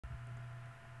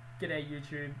G'day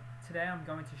YouTube. Today I'm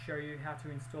going to show you how to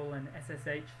install an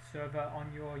SSH server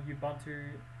on your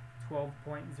Ubuntu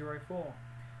 12.04.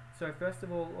 So first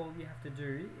of all you have to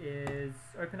do is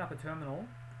open up a terminal,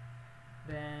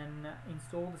 then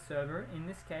install the server. In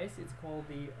this case it's called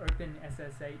the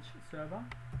openssh-server.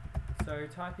 So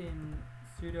type in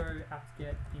sudo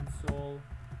apt-get install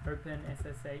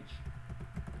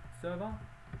openssh-server,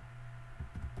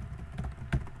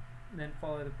 then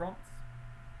follow the prompts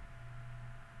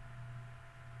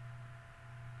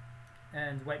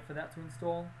and wait for that to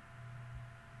install.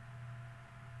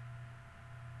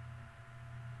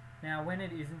 Now when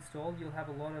it is installed you'll have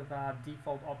a lot of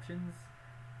default options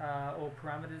or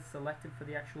parameters selected for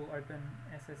the actual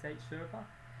openssh server.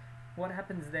 What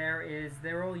happens there is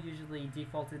they're all usually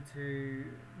defaulted to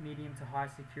medium to high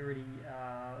security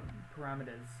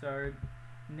parameters. So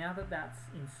now that that's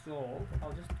installed,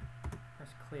 I'll just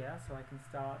press clear so I can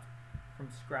start from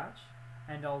scratch,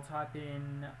 and I'll type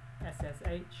in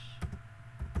SSH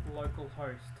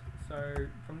localhost. So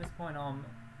from this point on,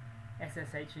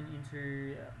 SSHing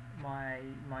into my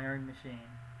own machine,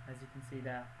 as you can see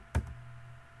there.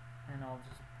 And I'll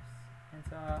just press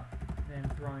enter, then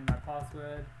throw in my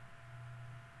password,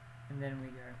 and then we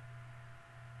go.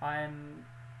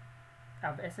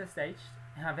 I've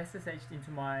SSH'd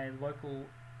into my local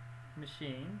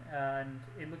machine, and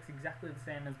it looks exactly the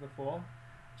same as before.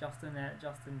 Justin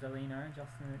Delino.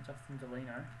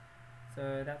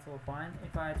 So that's all fine.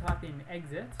 If I type in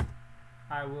exit,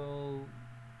 I will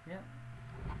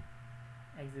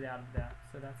exit out of there.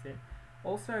 So that's it.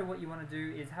 Also, what you want to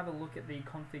do is have a look at the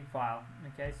config file.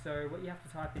 Okay, so what you have to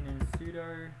type in is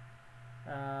sudo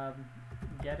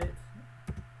gedit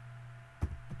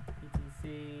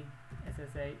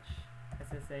etc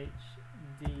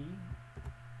sshd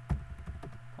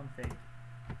config.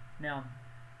 Now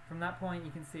from that point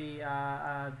you can see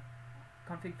a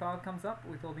config file comes up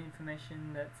with all the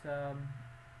information that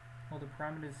all the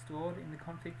parameters stored in the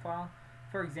config file.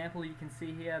 For example, you can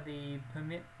see here the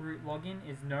permit root login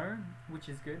is no, which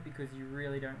is good because you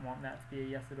really don't want that to be a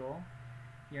yes at all.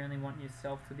 You only want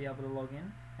yourself to be able to log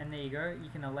in, and there you go. You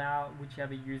can allow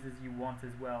whichever users you want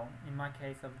as well. In my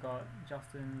case I've got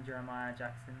Justin, Jeremiah,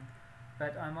 Jackson,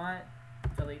 but I might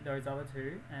delete those other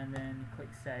two and then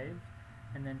click save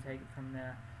and then take it from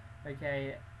there.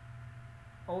 Okay,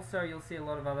 also you'll see a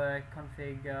lot of other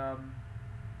config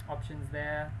options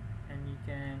there, and you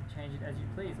can change it as you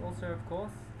please. Also, of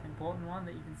course, important one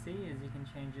that you can see is you can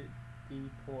change it the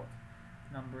port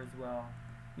number as well.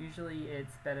 Usually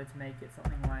it's better to make it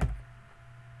something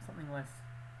less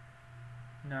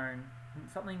known,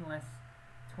 something less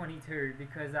 22,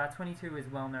 because 22 is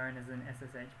well known as an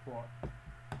SSH port.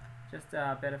 Just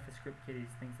better for script kiddies,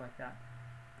 things like that.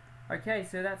 Okay,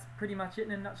 so that's pretty much it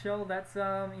in a nutshell. That's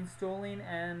installing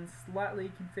and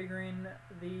slightly configuring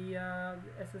the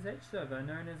SSH server,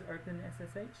 known as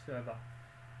openssh-server.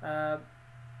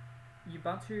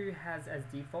 Ubuntu has as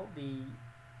default the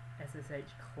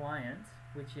SSH client,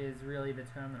 which is really the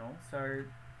terminal. So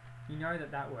you know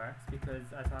that works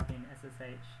because I type in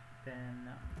SSH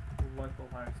then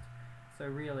localhost. So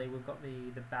really we've got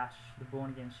the bash, the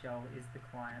born again shell is the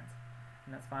client,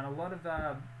 and that's fine. A lot of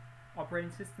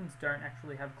operating systems don't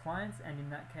actually have clients, and in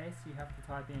that case you have to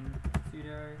type in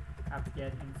sudo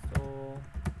apt-get install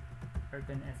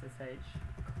openssh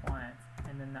client,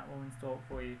 and then that will install it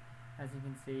for you. As you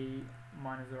can see,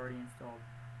 mine is already installed.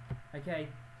 Okay,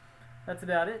 that's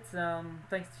about it.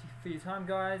 Thanks for your time,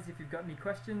 guys. If you've got any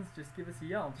questions, just give us a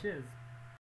yell. Cheers.